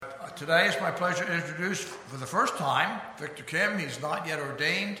Today it's my pleasure to introduce for the first time Victor Kim. He's not yet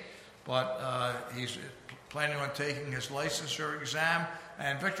ordained, but he's planning on taking his licensure exam.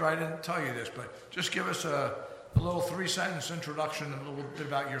 And Victor, I didn't tell you this, but just give us a little 3-sentence introduction, a little bit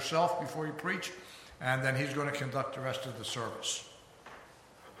about yourself before you preach, and then he's going to conduct the rest of the service.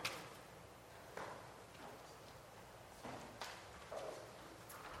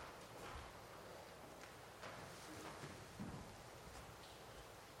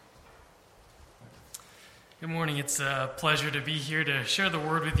 Good morning. It's a pleasure to be here to share the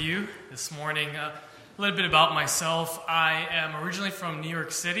word with you this morning. A little bit about myself. I am originally from New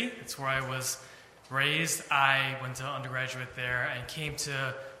York City. It's where I was raised. I went to undergraduate there and came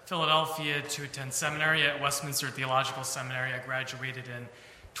to Philadelphia to attend seminary at Westminster Theological Seminary. I graduated in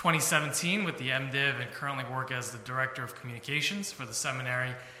 2017 with the MDiv and currently work as the Director of Communications for the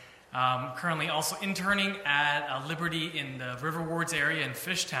seminary. Currently also interning at Liberty in the River Wards area in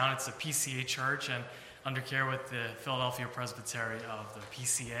Fishtown. It's a PCA church, and under care with the Philadelphia Presbytery of the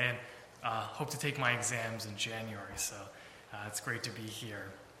PCA, and hope to take my exams in January, so it's great to be here.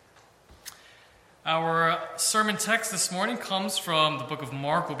 Our sermon text this morning comes from the book of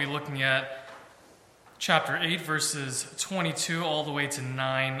Mark. We'll be looking at chapter 8, verses 22 all the way to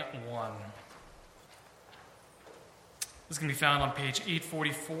 9:1. This can be found on page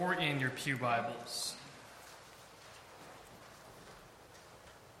 844 in your pew Bibles.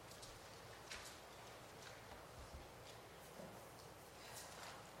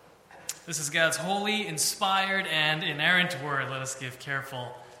 This is God's holy, inspired, and inerrant word. Let us give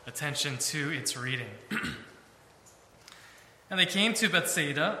careful attention to its reading. And they came to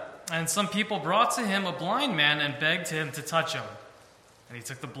Bethsaida, and some people brought to him a blind man and begged him to touch him. And he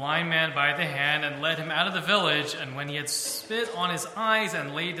took the blind man by the hand and led him out of the village. And when he had spit on his eyes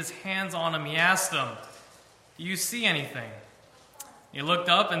and laid his hands on him, he asked him, "Do you see anything?" He looked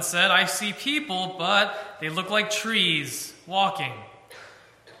up and said, "I see people, but they look like trees walking."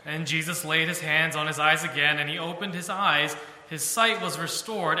 And Jesus laid his hands on his eyes again, and he opened his eyes. His sight was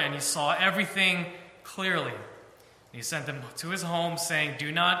restored, and he saw everything clearly. And he sent him to his home, saying,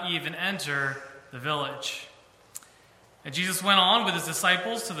 "Do not even enter the village." And Jesus went on with his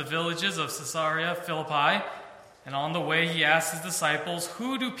disciples to the villages of Caesarea Philippi, and on the way he asked his disciples,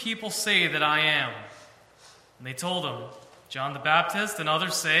 "Who do people say that I am?" And they told him, "John the Baptist, and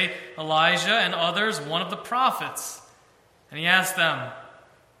others say Elijah, and others one of the prophets." And he asked them,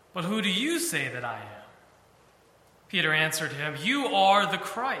 "But who do you say that I am?" Peter answered him, "You are the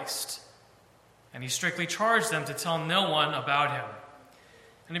Christ." And he strictly charged them to tell no one about him.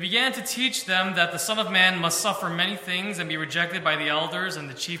 And he began to teach them that the Son of Man must suffer many things and be rejected by the elders and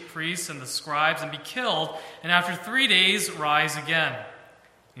the chief priests and the scribes and be killed, and after 3 days rise again. And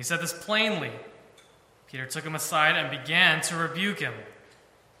he said this plainly. Peter took him aside and began to rebuke him.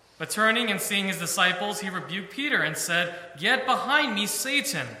 But turning and seeing his disciples, he rebuked Peter and said, "Get behind me,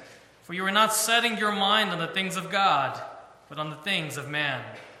 Satan, for you are not setting your mind on the things of God, but on the things of man."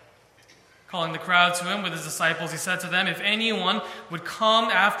 Calling the crowd to him with his disciples, he said to them, "If anyone would come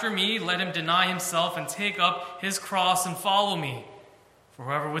after me, let him deny himself and take up his cross and follow me. For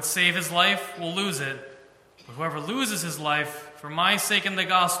whoever would save his life will lose it, but whoever loses his life for my sake and the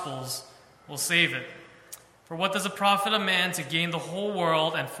gospel's will save it. For what does it profit a man to gain the whole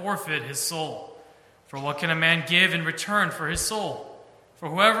world and forfeit his soul? For what can a man give in return for his soul? For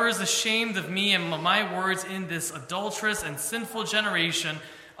whoever is ashamed of me and my words in this adulterous and sinful generation,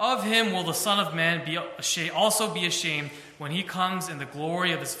 of him will the Son of Man also be ashamed when he comes in the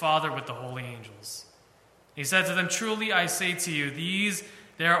glory of his Father with the holy angels." He said to them, "Truly I say to you,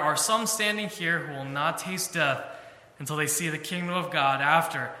 there are some standing here who will not taste death until they see the kingdom of God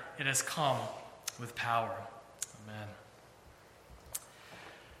after it has come with power."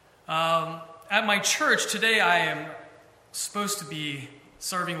 At my church today, I am supposed to be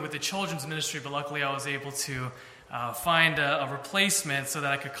serving with the children's ministry, but luckily I was able to find a replacement so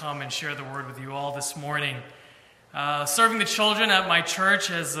that I could come and share the word with you all this morning. Serving the children at my church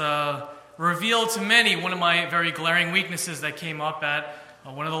has revealed to many one of my very glaring weaknesses that came up at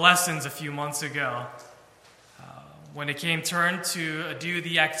one of the lessons a few months ago. When it came turn to do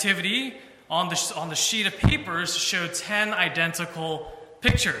the activity, on the sheet of papers showed 10 identical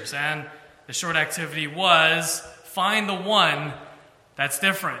pictures, and the short activity was find the one that's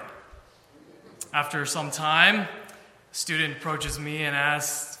different. After some time, a student approaches me and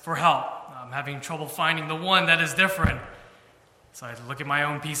asks for help. I'm having trouble finding the one that is different. So I look at my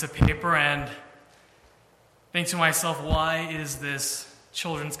own piece of paper and think to myself, why is this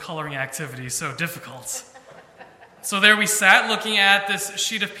children's coloring activity so difficult? So there we sat looking at this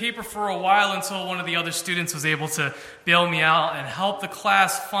sheet of paper for a while until one of the other students was able to bail me out and help the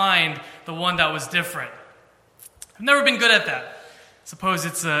class find the one that was different. I've never been good at that. Suppose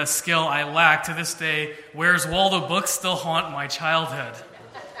it's a skill I lack. To this day, Where's Waldo books still haunt my childhood.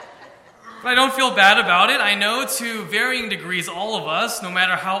 But I don't feel bad about it. I know to varying degrees, all of us, no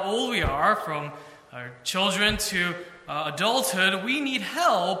matter how old we are, from our children to adulthood, we need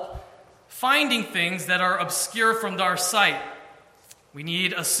help finding things that are obscure from our sight. We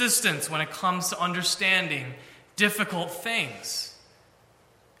need assistance when it comes to understanding difficult things.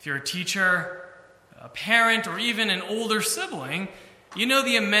 If you're a teacher, a parent, or even an older sibling, you know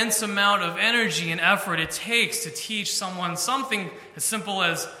the immense amount of energy and effort it takes to teach someone something as simple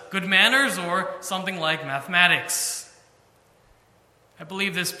as good manners or something like mathematics. I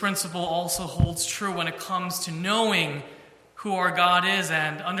believe this principle also holds true when it comes to knowing who our God is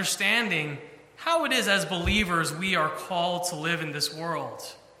and understanding how it is as believers we are called to live in this world.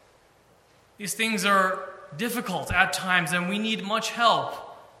 These things are difficult at times, and we need much help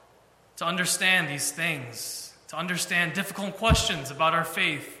to understand these things, to understand difficult questions about our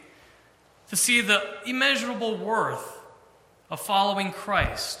faith, to see the immeasurable worth of following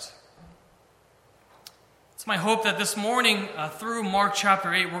Christ. It's my hope that this morning, through Mark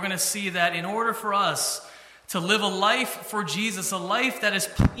chapter 8, we're going to see that in order for us to live a life for Jesus, a life that is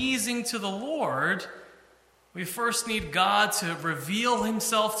pleasing to the Lord, we first need God to reveal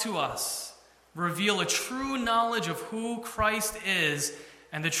himself to us, reveal a true knowledge of who Christ is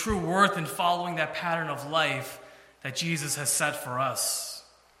and the true worth in following that pattern of life that Jesus has set for us.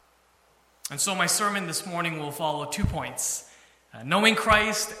 And so my sermon this morning will follow 2 points, knowing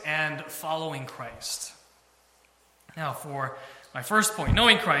Christ and following Christ. Now for my first point,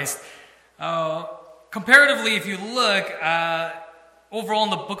 knowing Christ, comparatively, if you look overall in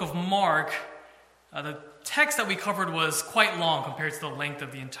the book of Mark, the text that we covered was quite long compared to the length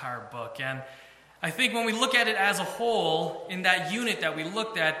of the entire book. And I think when we look at it as a whole, in that unit that we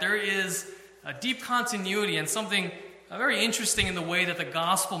looked at, there is a deep continuity and something very interesting in the way that the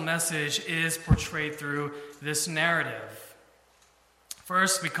gospel message is portrayed through this narrative.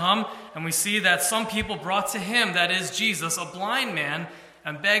 First, we come and we see that some people brought to him, that is Jesus, a blind man,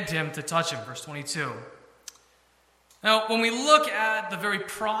 and begged him to touch him. Verse 22. Now, when we look at the very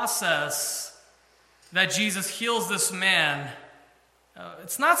process that Jesus heals this man,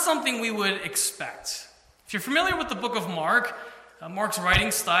 it's not something we would expect. If you're familiar with the book of Mark, Mark's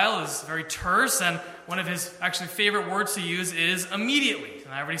writing style is very terse, and one of his actually favorite words to use is immediately.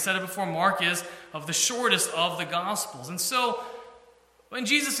 And I already said it before, Mark is of the shortest of the Gospels. And so, when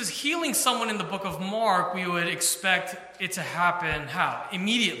Jesus is healing someone in the book of Mark, we would expect it to happen how?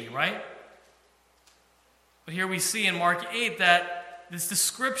 Immediately, right? But here we see in Mark 8 that this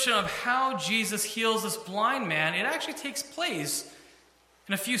description of how Jesus heals this blind man, it actually takes place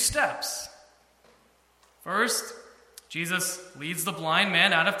in a few steps. First, Jesus leads the blind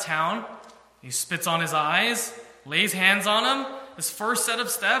man out of town. He spits on his eyes, lays hands on him. This first set of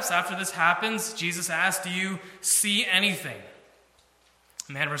steps, after this happens, Jesus asks, "Do you see anything?"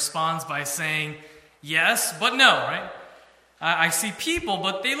 The man responds by saying, "Yes, but no," right? I see people,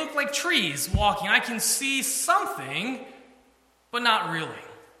 but they look like trees walking. I can see something, but not really.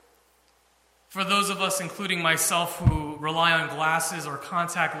 For those of us, including myself, who rely on glasses or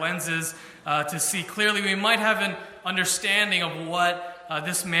contact lenses to see clearly, we might have an understanding of what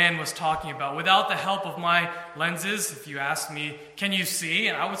this man was talking about. Without the help of my lenses, if you asked me, "Can you see?"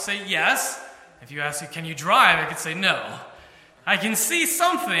 and I would say yes. If you asked me, "Can you drive?" I could say no. I can see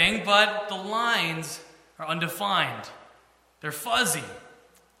something, but the lines are undefined. They're fuzzy.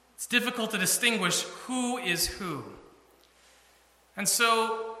 It's difficult to distinguish who is who. And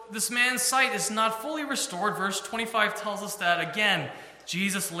so this man's sight is not fully restored. Verse 25 tells us that, again,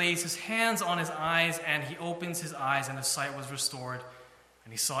 Jesus lays his hands on his eyes and he opens his eyes and his sight was restored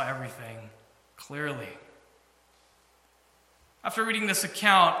and he saw everything clearly. After reading this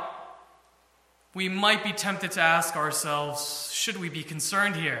account, we might be tempted to ask ourselves, should we be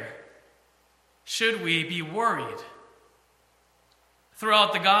concerned here? Should we be worried?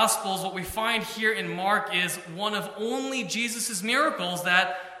 Throughout the Gospels, what we find here in Mark is one of only Jesus' miracles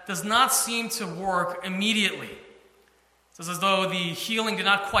that does not seem to work immediately. It's as though the healing did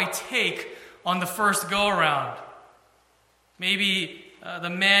not quite take on the first go-around. Maybe the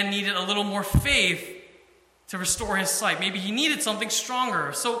man needed a little more faith to restore his sight. Maybe he needed something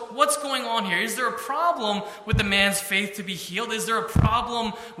stronger. So what's going on here? Is there a problem with the man's faith to be healed? Is there a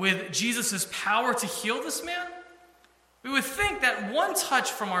problem with Jesus' power to heal this man? We would think that one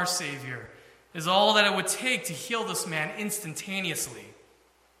touch from our Savior is all that it would take to heal this man instantaneously.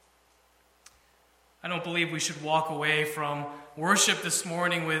 I don't believe we should walk away from worship this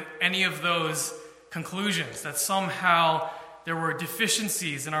morning with any of those conclusions, that somehow there were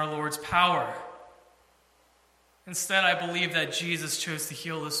deficiencies in our Lord's power. Instead, I believe that Jesus chose to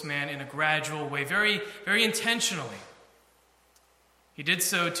heal this man in a gradual way, very, very intentionally. He did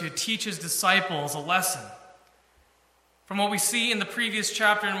so to teach his disciples a lesson. From what we see in the previous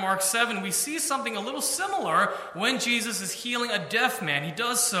chapter in Mark 7, we see something a little similar when Jesus is healing a deaf man. He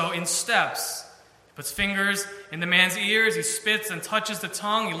does so in steps. He puts fingers in the man's ears, he spits and touches the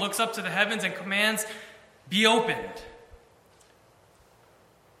tongue, he looks up to the heavens and commands, "Be opened."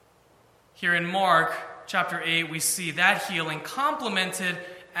 Here in Mark chapter 8, we see that healing complemented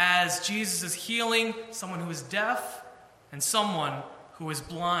as Jesus is healing someone who is deaf and someone who is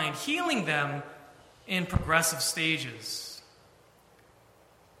blind, healing them in progressive stages.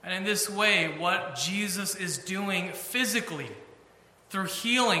 And in this way, what Jesus is doing physically through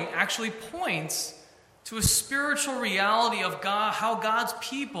healing actually points to a spiritual reality of God, how God's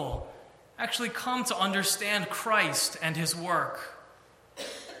people actually come to understand Christ and his work.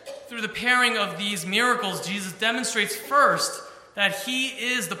 Through the pairing of these miracles, Jesus demonstrates first that he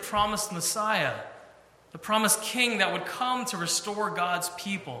is the promised Messiah, the promised king that would come to restore God's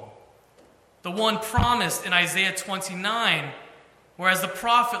people. The one promised in Isaiah 29, whereas the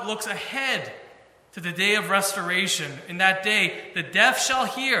prophet looks ahead to the day of restoration. In that day, the deaf shall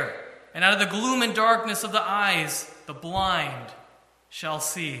hear, and out of the gloom and darkness of the eyes, the blind shall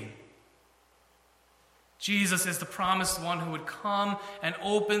see. Jesus is the promised one who would come and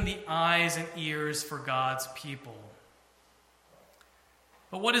open the eyes and ears for God's people.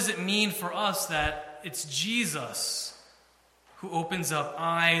 But what does it mean for us that it's Jesus who opens up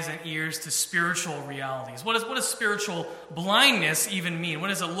eyes and ears to spiritual realities? What does spiritual blindness even mean? What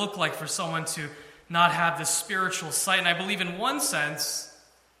does it look like for someone to not have this spiritual sight? And I believe in one sense,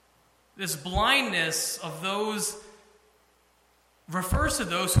 this blindness of those refers to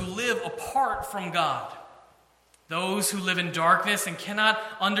those who live apart from God. Those who live in darkness and cannot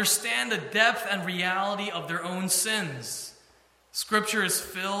understand the depth and reality of their own sins. Scripture is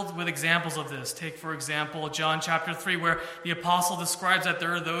filled with examples of this. Take, for example, John chapter 3, where the apostle describes that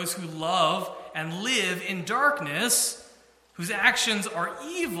there are those who love and live in darkness, whose actions are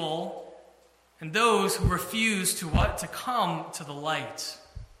evil, and those who refuse to come to the light.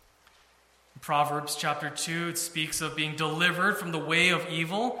 In Proverbs chapter 2, it speaks of being delivered from the way of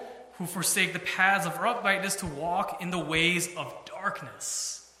evil, who forsake the paths of uprightness to walk in the ways of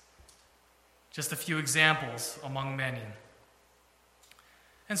darkness. Just a few examples among many.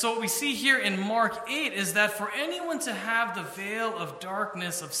 And so what we see here in Mark 8 is that for anyone to have the veil of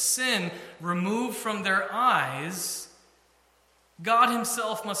darkness of sin removed from their eyes, God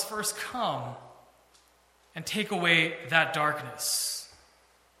himself must first come and take away that darkness.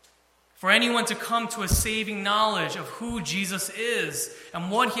 For anyone to come to a saving knowledge of who Jesus is and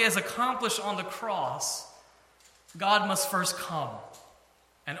what he has accomplished on the cross, God must first come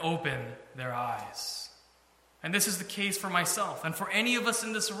and open their eyes. And this is the case for myself and for any of us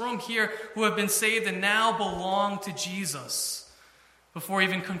in this room here who have been saved and now belong to Jesus, before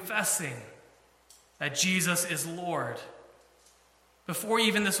even confessing that Jesus is Lord. Before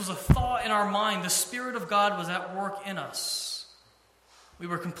even this was a thought in our mind, the Spirit of God was at work in us. We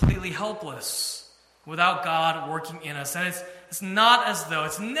were completely helpless without God working in us. And it's not as though,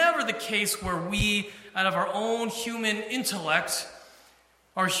 it's never the case where we, out of our own human intellect,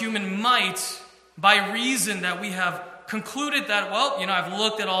 our human might, by reason that we have concluded that, I've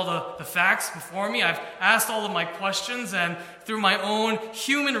looked at all the facts before me, I've asked all of my questions, and through my own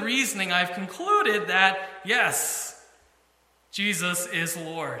human reasoning, I've concluded that, yes, Jesus is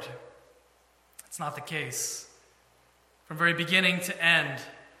Lord. It's not the case. From very beginning to end,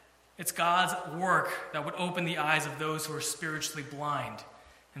 it's God's work that would open the eyes of those who are spiritually blind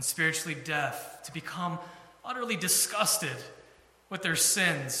and spiritually deaf to become utterly disgusted with their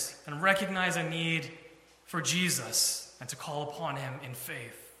sins and recognize a need for Jesus and to call upon him in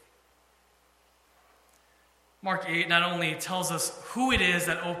faith. Mark 8 not only tells us who it is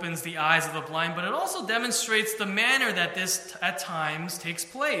that opens the eyes of the blind, but it also demonstrates the manner that this at times takes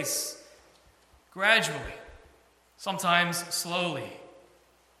place. Gradually. Sometimes slowly.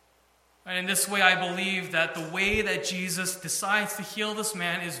 And in this way, I believe that the way that Jesus decides to heal this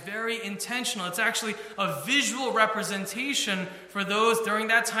man is very intentional. It's actually a visual representation for those during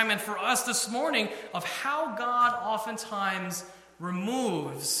that time and for us this morning of how God oftentimes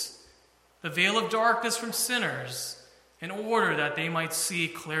removes the veil of darkness from sinners in order that they might see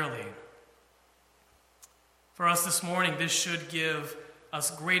clearly. For us this morning, this should give us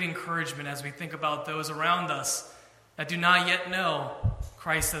great encouragement as we think about those around us that do not yet know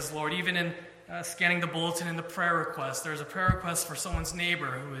Christ as Lord. Even in scanning the bulletin in the prayer request, there's a prayer request for someone's neighbor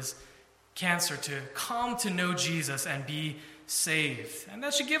who is cancer to come to know Jesus and be saved. And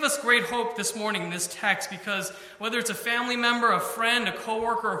that should give us great hope this morning in this text, because whether it's a family member, a friend, a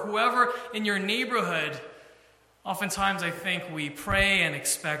coworker, or whoever in your neighborhood, oftentimes I think we pray and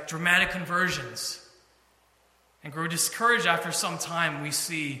expect dramatic conversions and grow discouraged after some time we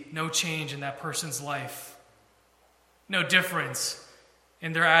see no change in that person's life, no difference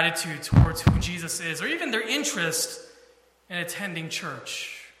in their attitude towards who Jesus is, or even their interest in attending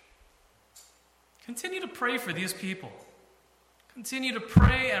church. Continue to pray for these people. Continue to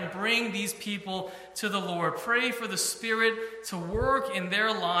pray and bring these people to the Lord. Pray for the Spirit to work in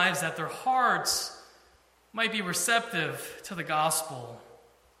their lives, that their hearts might be receptive to the gospel.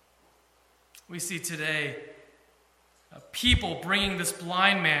 We see today people bringing this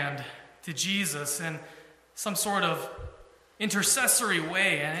blind man to Jesus in some sort of intercessory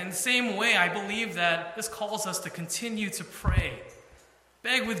way. And in the same way, I believe that this calls us to continue to pray,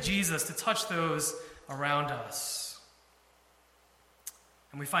 beg with Jesus to touch those around us.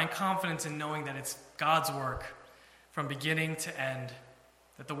 And we find confidence in knowing that it's God's work from beginning to end,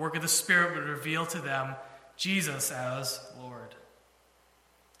 that the work of the Spirit would reveal to them Jesus as Lord.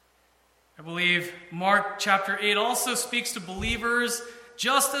 I believe Mark chapter 8 also speaks to believers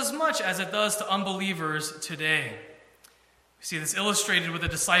just as much as it does to unbelievers today. We see this illustrated with the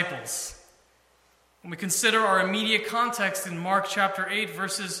disciples. When we consider our immediate context in Mark chapter 8,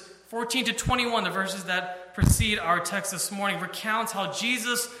 verses 14 to 21, the verses that precede our text this morning, recounts how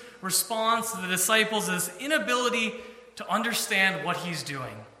Jesus responds to the disciples' inability to understand what he's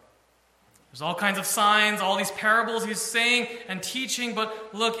doing. There's all kinds of signs, all these parables he's saying and teaching,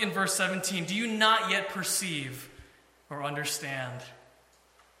 but look in verse 17. Do you not yet perceive or understand?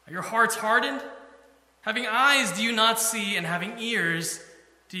 Are your hearts hardened? Having eyes, do you not see? And having ears,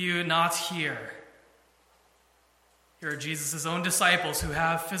 do you not hear? Here are Jesus' own disciples who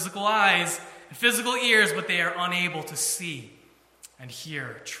have physical eyes and physical ears, but they are unable to see and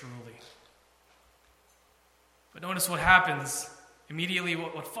hear truly. But notice what happens immediately,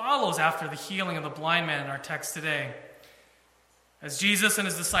 what follows after the healing of the blind man in our text today. As Jesus and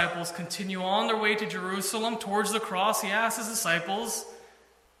his disciples continue on their way to Jerusalem towards the cross, he asks his disciples,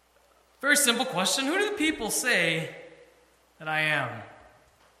 very simple question: who do the people say that I am?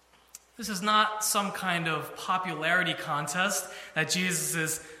 This is not some kind of popularity contest that Jesus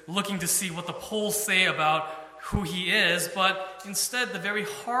is looking to see what the polls say about who he is, but instead the very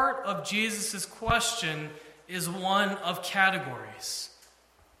heart of Jesus' question is one of categories.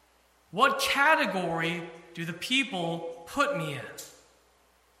 What category do the people put me in?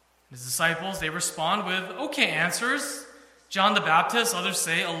 His disciples, they respond with okay answers. John the Baptist, others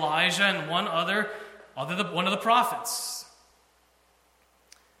say Elijah, and one of the prophets.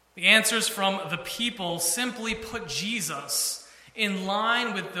 The answers from the people simply put Jesus in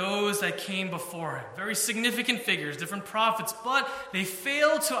line with those that came before him. Very significant figures, different prophets, but they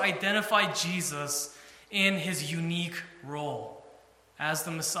fail to identify Jesus in his unique role as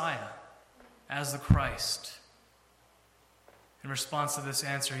the Messiah, as the Christ. In response to this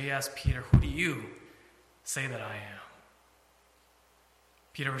answer, he asked Peter, who do you say that I am?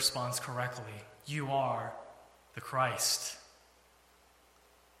 Peter responds correctly, you are the Christ.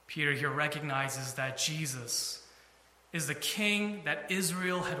 Peter here recognizes that Jesus is the king that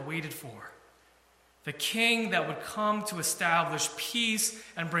Israel had waited for, the king that would come to establish peace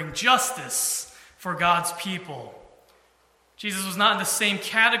and bring justice for God's people. Jesus was not in the same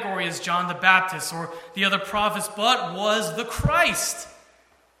category as John the Baptist or the other prophets, but was the Christ,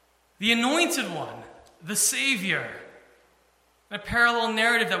 the anointed one, the Savior. In a parallel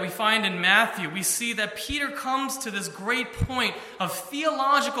narrative that we find in Matthew, we see that Peter comes to this great point of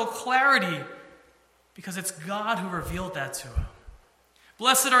theological clarity because it's God who revealed that to him.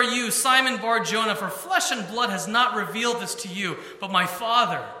 Blessed are you, Simon Bar-Jonah, for flesh and blood has not revealed this to you, but my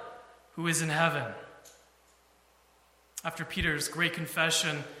Father who is in heaven. After Peter's great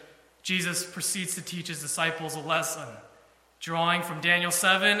confession, Jesus proceeds to teach his disciples a lesson, drawing from Daniel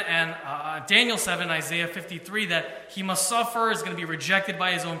 7 and Isaiah 53, that he must suffer, is going to be rejected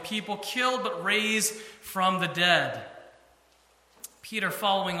by his own people, killed but raised from the dead. Peter,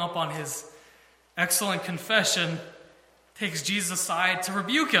 following up on his excellent confession, takes Jesus aside to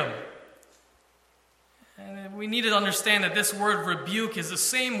rebuke him. And we need to understand that this word rebuke is the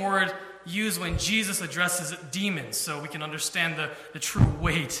same word used when Jesus addresses demons, so we can understand the true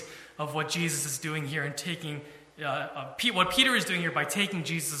weight of what Jesus is doing here and taking what Peter is doing here by taking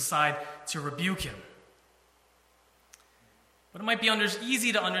Jesus aside to rebuke him. But it might be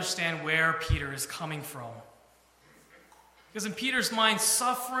easy to understand where Peter is coming from. Because in Peter's mind,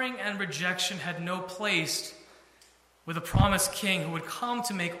 suffering and rejection had no place with a promised king who would come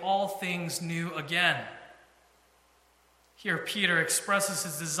to make all things new again. Here, Peter expresses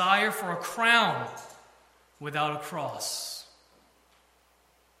his desire for a crown without a cross.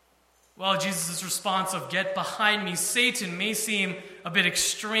 While Jesus' response of "Get behind me, Satan," may seem a bit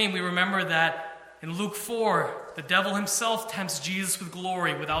extreme, we remember that in Luke 4, the devil himself tempts Jesus with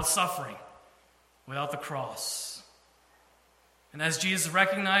glory without suffering, without the cross. And as Jesus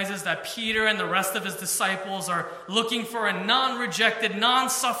recognizes that Peter and the rest of his disciples are looking for a non-rejected,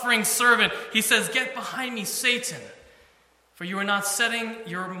 non-suffering servant, he says, "Get behind me, Satan, for you are not setting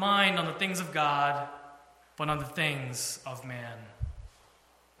your mind on the things of God, but on the things of man."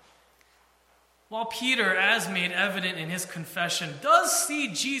 While Peter, as made evident in his confession, does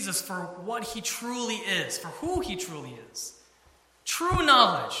see Jesus for what he truly is, for who he truly is, true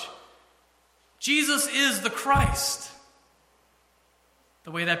knowledge, Jesus is the Christ.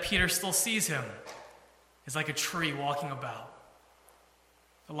 The way that Peter still sees him is like a tree walking about.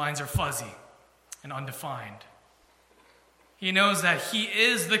 The lines are fuzzy and undefined. He knows that he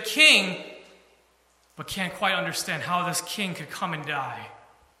is the king, but can't quite understand how this king could come and die.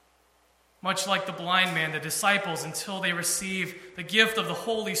 Much like the blind man, the disciples, until they receive the gift of the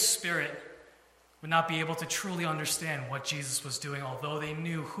Holy Spirit, would not be able to truly understand what Jesus was doing, although they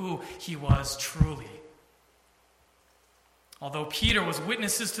knew who he was truly. Although Peter was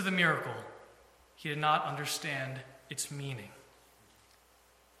witnesses to the miracle, he did not understand its meaning.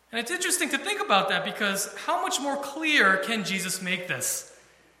 And it's interesting to think about that, because how much more clear can Jesus make this?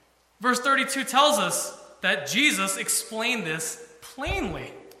 Verse 32 tells us that Jesus explained this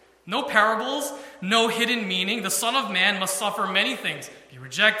plainly. No parables, no hidden meaning. The Son of Man must suffer many things, be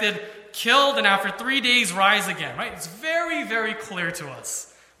rejected, killed, and after 3 days rise again. Right? It's very, very clear to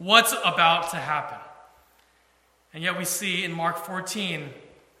us what's about to happen. And yet we see in Mark 14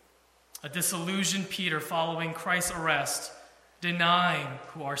 a disillusioned Peter following Christ's arrest, denying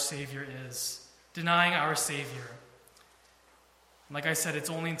who our Savior is, denying our Savior. And like I said, it's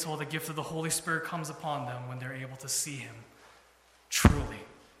only until the gift of the Holy Spirit comes upon them when they're able to see him truly.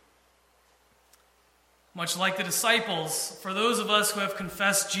 Much like the disciples, for those of us who have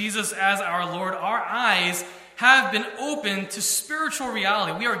confessed Jesus as our Lord, our eyes have been opened to spiritual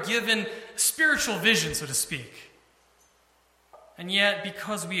reality. We are given spiritual vision, so to speak. And yet,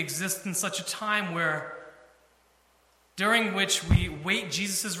 because we exist in such a time during which we wait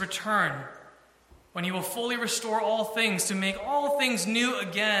Jesus' return, when he will fully restore all things, to make all things new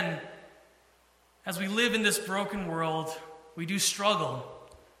again, as we live in this broken world, we do struggle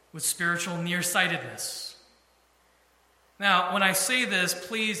with spiritual nearsightedness. Now, when I say this,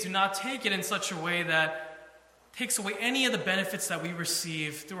 please do not take it in such a way that takes away any of the benefits that we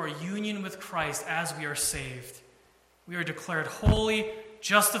receive through our union with Christ as we are saved. We are declared holy,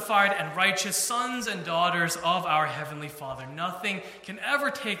 justified, and righteous sons and daughters of our Heavenly Father. Nothing can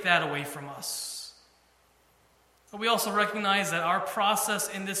ever take that away from us. But we also recognize that our process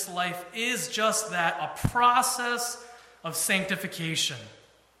in this life is just that, a process of sanctification.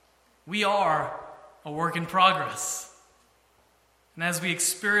 We are a work in progress. And as we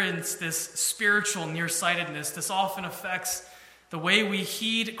experience this spiritual nearsightedness, this often affects the way we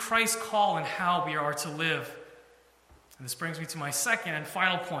heed Christ's call and how we are to live. And this brings me to my second and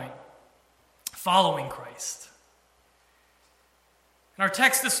final point, following Christ. In our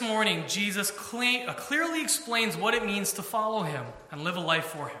text this morning, Jesus clearly explains what it means to follow him and live a life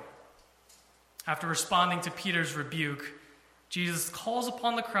for him. After responding to Peter's rebuke, Jesus calls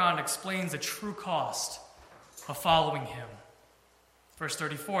upon the crowd and explains the true cost of following him. Verse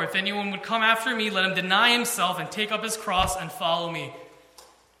 34, "If anyone would come after me, let him deny himself and take up his cross and follow me."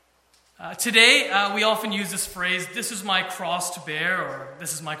 Today, we often use this phrase, "This is my cross to bear," or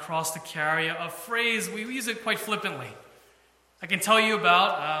 "This is my cross to carry," a phrase, we use it quite flippantly. I can tell you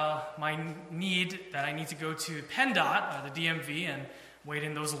about my need that I need to go to PennDOT, the DMV, and wait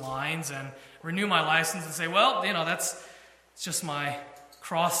in those lines and renew my license and say, well, it's just my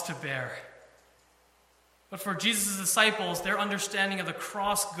cross to bear. But for Jesus' disciples, their understanding of the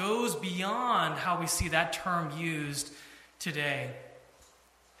cross goes beyond how we see that term used today.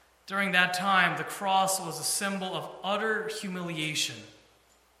 During that time, the cross was a symbol of utter humiliation,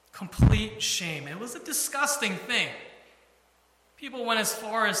 complete shame. It was a disgusting thing. People went as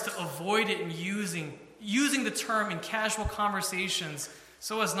far as to avoid it in using the term in casual conversations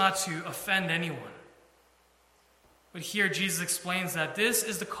so as not to offend anyone. But here Jesus explains that this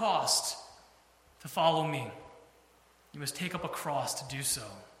is the cost to follow me. You must take up a cross to do so.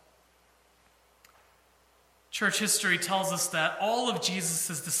 Church history tells us that all of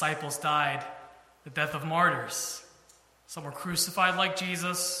Jesus' disciples died the death of martyrs. Some were crucified like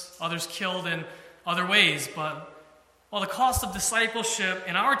Jesus, others killed in other ways. But while the cost of discipleship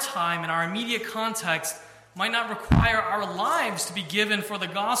in our time, in our immediate context, might not require our lives to be given for the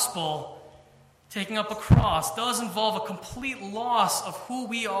gospel, taking up a cross does involve a complete loss of who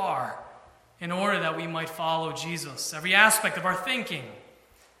we are in order that we might follow Jesus. Every aspect of our thinking,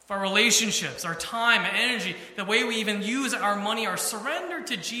 of our relationships, our time and energy, the way we even use our money are surrendered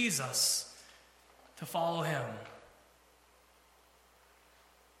to Jesus to follow him.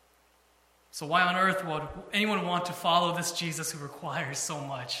 So why on earth would anyone want to follow this Jesus who requires so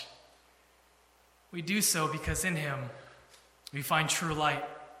much? We do so because in him we find true light.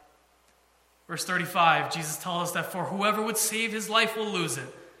 Verse 35, Jesus tells us that for whoever would save his life will lose it,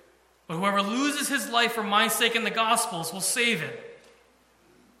 but whoever loses his life for my sake and the gospel's will save it.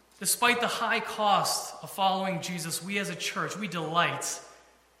 Despite the high cost of following Jesus, we as a church, we delight,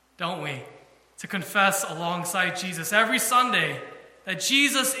 don't we, to confess alongside Jesus every Sunday that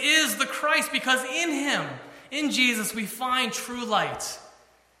Jesus is the Christ, because in him, in Jesus, we find true light.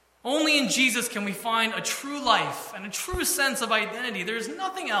 Only in Jesus can we find a true life and a true sense of identity. There is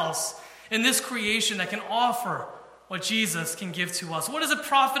nothing else in this creation that can offer what Jesus can give to us. What does it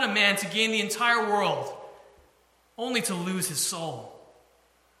profit a man to gain the entire world, only to lose his soul?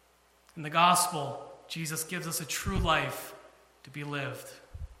 In the gospel, Jesus gives us a true life to be lived.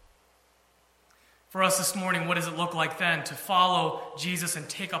 For us this morning, what does it look like then to follow Jesus and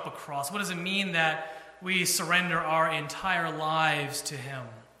take up a cross? What does it mean that we surrender our entire lives to him?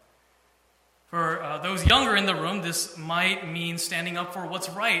 For those younger in the room, this might mean standing up for what's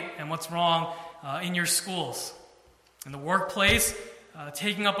right and what's wrong in your schools. In the workplace,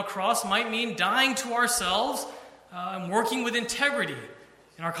 taking up a cross might mean dying to ourselves and working with integrity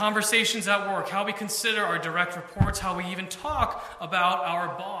in our conversations at work, how we consider our direct reports, how we even talk about our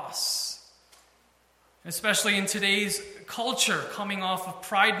boss. Especially in today's culture, coming off of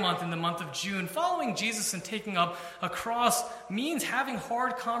Pride Month in the month of June, following Jesus and taking up a cross means having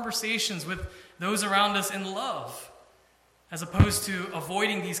hard conversations with those around us in love, as opposed to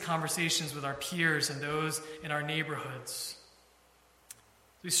avoiding these conversations with our peers and those in our neighborhoods.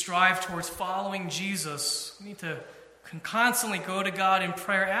 As we strive towards following Jesus, we need to constantly go to God in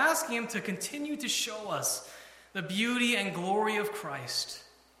prayer, asking him to continue to show us the beauty and glory of Christ,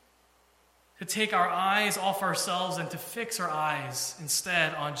 to take our eyes off ourselves and to fix our eyes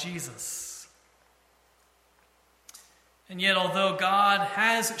instead on Jesus. And yet, although God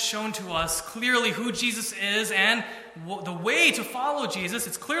has shown to us clearly who Jesus is and the way to follow Jesus,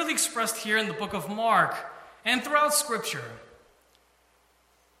 it's clearly expressed here in the book of Mark and throughout Scripture.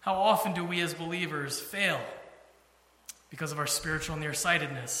 How often do we as believers fail because of our spiritual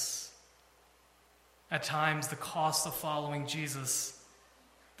nearsightedness? At times, the cost of following Jesus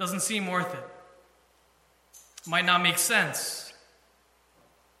doesn't seem worth it. It might not make sense.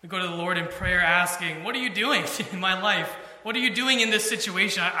 We go to the Lord in prayer asking, what are you doing in my life? What are you doing in this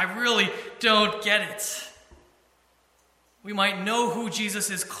situation? I really don't get it. We might know who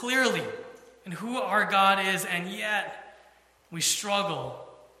Jesus is clearly and who our God is, and yet we struggle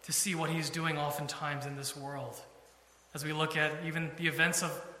to see what he's doing oftentimes in this world. As we look at even the events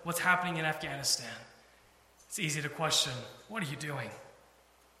of what's happening in Afghanistan, it's easy to question, what are you doing?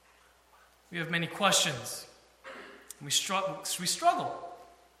 We have many questions. We struggle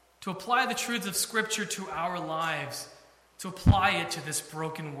to apply the truths of Scripture to our lives, to apply it to this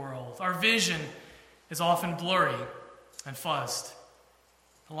broken world. Our vision is often blurry and fuzzed.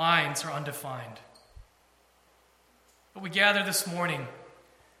 The lines are undefined. But we gather this morning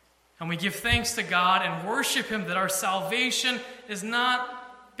and we give thanks to God and worship him that our salvation is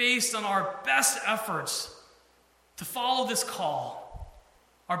not based on our best efforts to follow this call,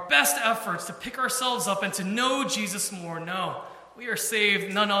 our best efforts to pick ourselves up and to know Jesus more. No, we are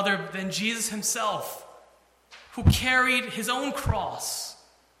saved none other than Jesus himself, who carried his own cross,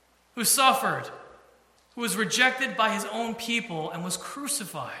 who suffered, who was rejected by his own people and was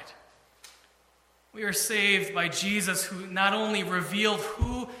crucified. We are saved by Jesus, who not only revealed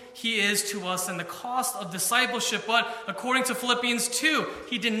who he is to us and the cost of discipleship, but according to Philippians 2,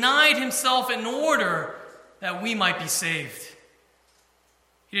 he denied himself in order that we might be saved.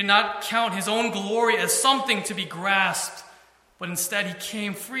 He did not count his own glory as something to be grasped, but instead he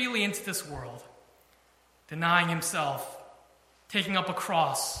came freely into this world, denying himself, taking up a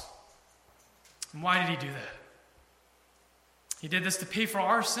cross. And why did he do that? He did this to pay for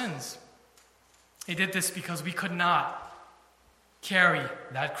our sins. He did this because we could not carry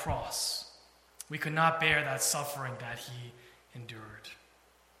that cross. We could not bear that suffering that he endured.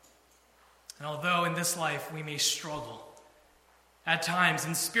 And although in this life we may struggle at times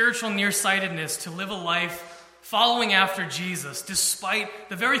in spiritual nearsightedness to live a life following after Jesus, despite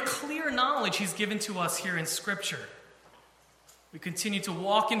the very clear knowledge he's given to us here in Scripture. We continue to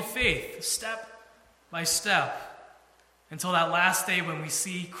walk in faith, step by step, until that last day when we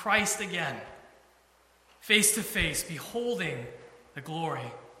see Christ again, face to face, beholding the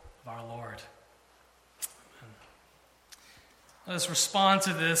glory of our Lord. Amen. Let us respond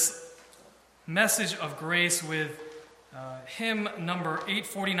to this message of grace with hymn number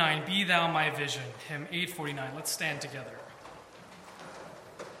 849, Be Thou My Vision. Hymn 849. Let's stand together.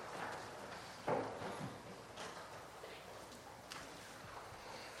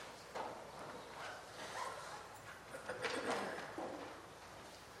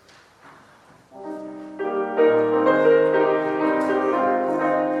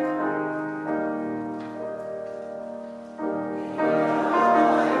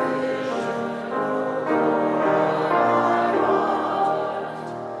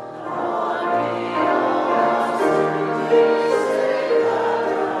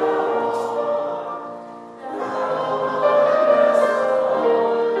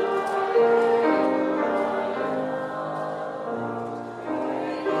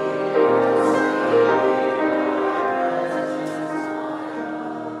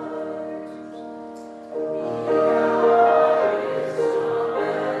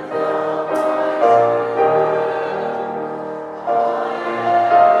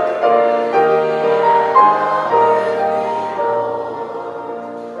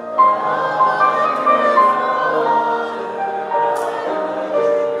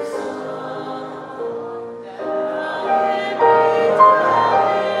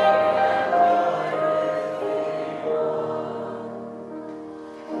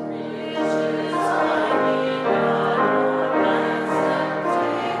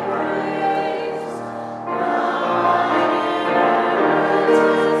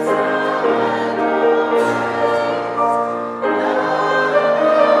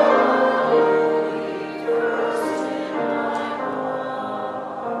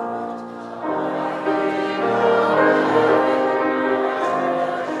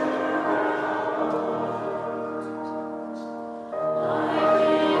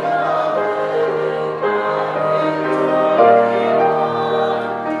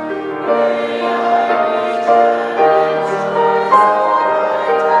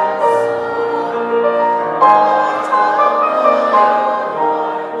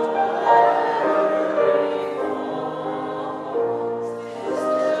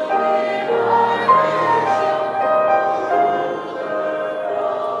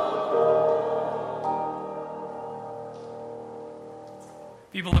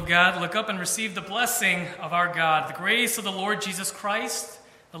 People of God, look up and receive the blessing of our God, the grace of the Lord Jesus Christ,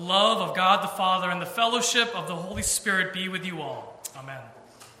 the love of God the Father, and the fellowship of the Holy Spirit be with you all. Amen.